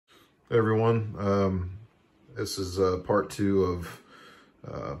Hey everyone, this is part 2 of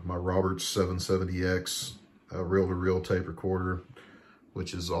my Roberts 770X reel-to-reel tape recorder,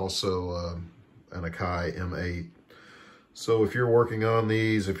 which is also an Akai M8. So if you're working on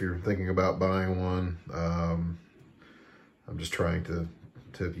these, if you're thinking about buying one, I'm just trying to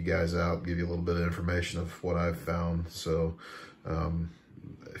tip you guys out, give you a little bit of information of what I've found. So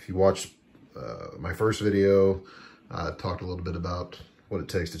if you watched my first video, I talked a little bit about what it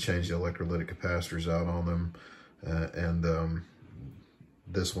takes to change the electrolytic capacitors out on them, and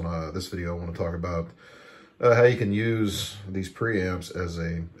this video I want to talk about how you can use these preamps as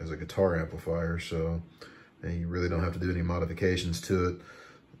a guitar amplifier. So you really don't have to do any modifications to it.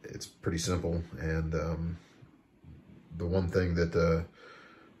 It's pretty simple, and the one thing that you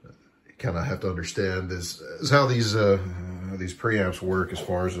kind of have to understand is how these preamps work as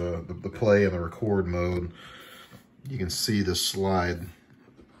far as the play and the record mode. You can see the slide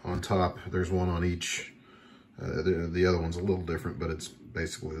on top. There's one on each. The other one's a little different, but it's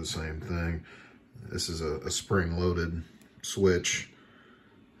basically the same thing. This is a spring-loaded switch,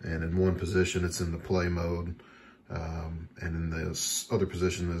 and in one position it's in the play mode, and in this other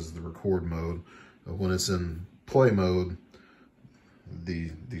position is the record mode. When it's in play mode,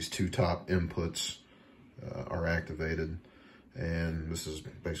 these two top inputs are activated, and this is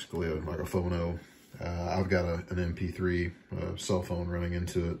basically like a phono. I've got an MP3 cell phone running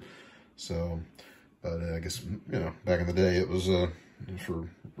into it. So, but I guess, back in the day it was for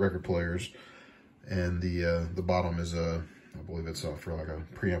record players, and the bottom is I believe it's for like a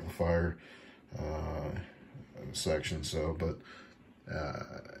preamplifier section. So, but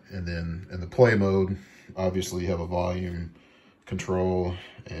and then in the play mode, obviously you have a volume control,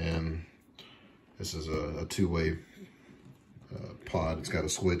 and this is a two-way pod. It's got a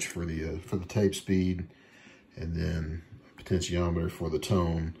switch for the tape speed, and then a potentiometer for the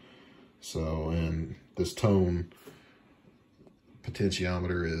tone. So, and this tone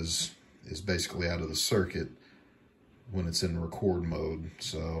potentiometer is basically out of the circuit when it's in record mode.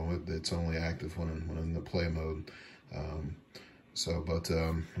 So it's only active when in the play mode. And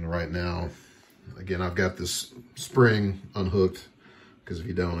right now, again, I've got this spring unhooked, because if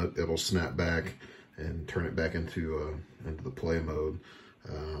you don't, it'll snap back and turn it back into the play mode.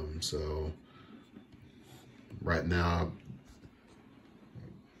 So right now,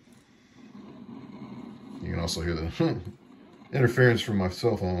 you can also hear the interference from my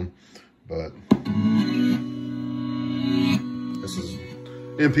cell phone, but this is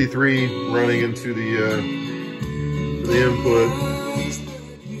MP3 running into the input.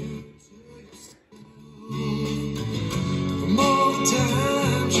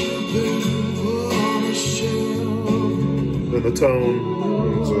 And the tone,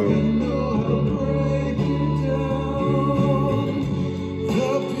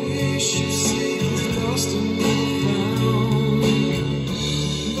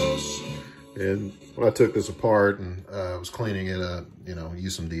 and when I took this apart and was cleaning it up,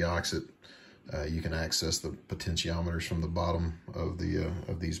 use some deoxit, you can access the potentiometers from the bottom of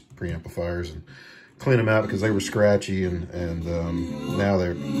these preamplifiers and clean them out, because they were scratchy, and now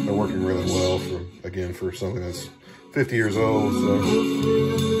they're working really well for something that's 50 years old. So.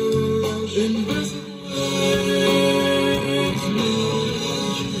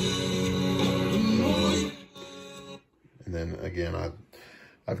 And then again,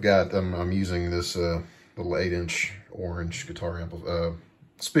 I'm using this little 8-inch orange guitar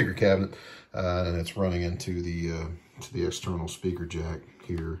speaker cabinet, and it's running into the external speaker jack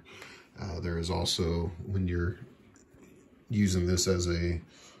here. There is also, when you're using this as a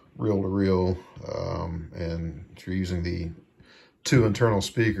reel-to-reel, and if you're using the 2 internal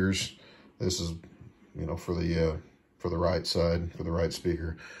speakers, this is for the right side, for the right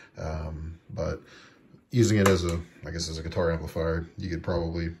speaker. But using it as a guitar amplifier, you could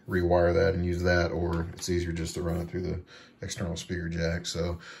probably rewire that and use that, or it's easier just to run it through the external speaker jack.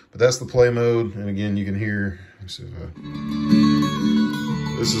 So, but that's the play mode, and again, you can hear this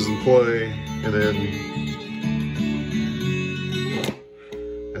is in play, and then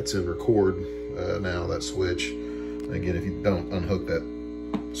that's in record now, that switch. And again, if you don't unhook that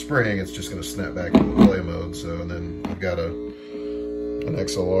spring, it's just going to snap back into the play mode. So, and then I've got an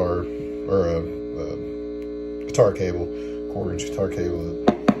XLR, or a guitar cable, 1/4-inch guitar cable,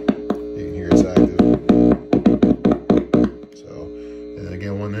 that you can hear is active. So, and then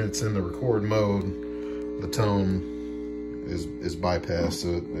again, when it's in the record mode, the tone is bypassed, so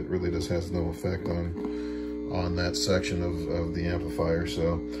it really just has no effect on that section of the amplifier.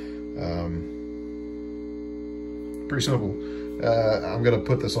 So pretty simple. I'm gonna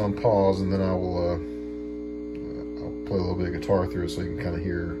put this on pause, and then I'll play a little bit of guitar through it so you can kind of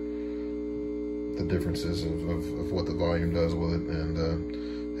hear the differences of what the volume does with it,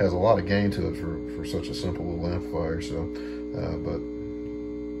 and has a lot of gain to it for such a simple little amplifier. So, but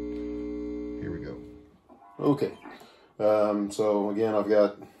here we go. Okay, so again, I've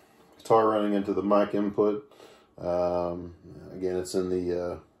got guitar running into the mic input. Again, it's in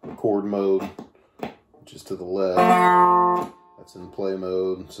the record mode, which is to the left. That's in play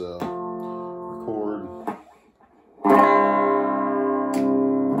mode, so record.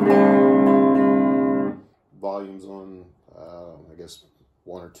 Volume's on, I guess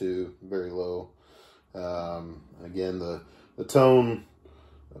 1 or 2, very low. Again, the tone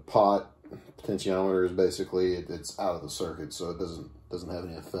pot potentiometer is basically it's out of the circuit, so it doesn't have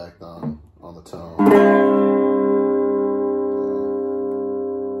any effect on the tone.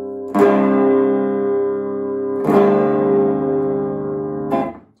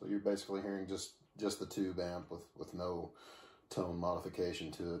 Basically hearing just the tube amp with no tone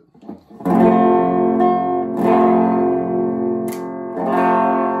modification to it.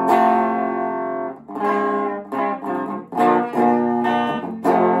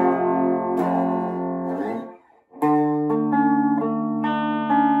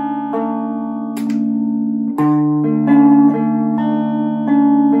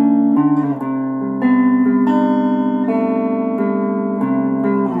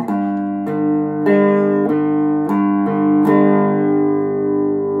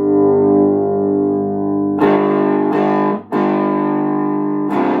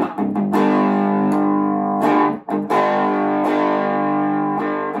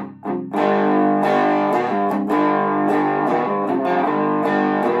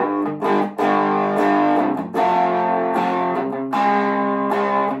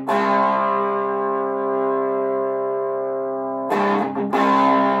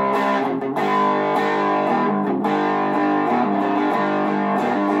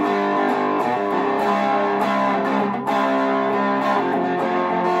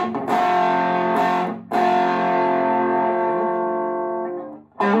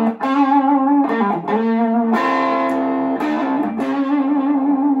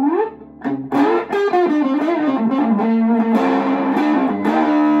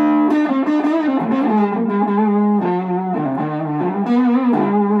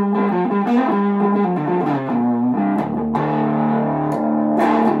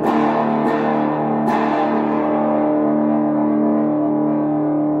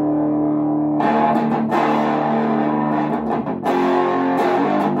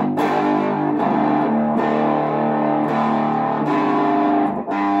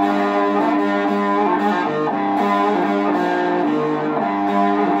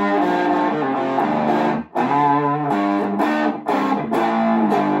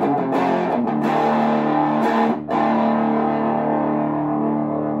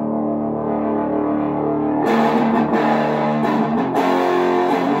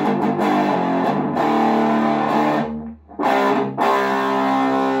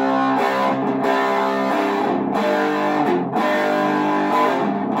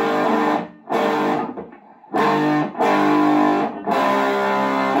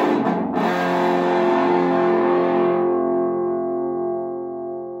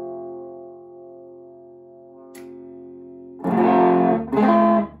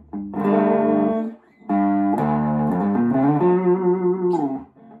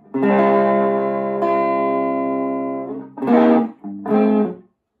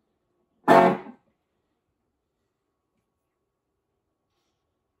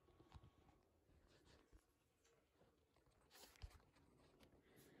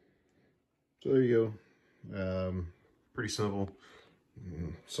 So there you go. Pretty simple.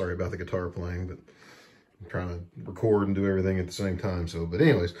 Sorry about the guitar playing, but I'm trying to record and do everything at the same time. So, but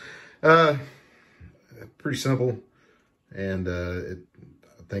anyways, pretty simple. And I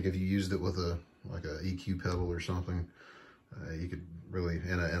think if you used it with like a EQ pedal or something, you could really,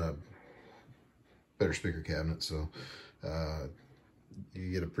 and a better speaker cabinet. So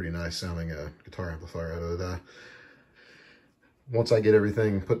you get a pretty nice sounding guitar amplifier out of it. Once I get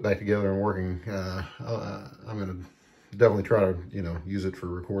everything put back together and working, I'm going to definitely try to, use it for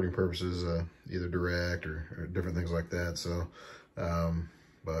recording purposes, either direct or different things like that. So,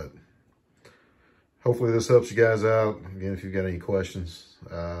 but hopefully this helps you guys out. Again, if you've got any questions,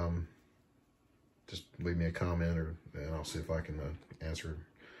 just leave me a comment and I'll see if I can answer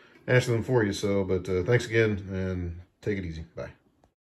them for you. So, but thanks again and take it easy. Bye.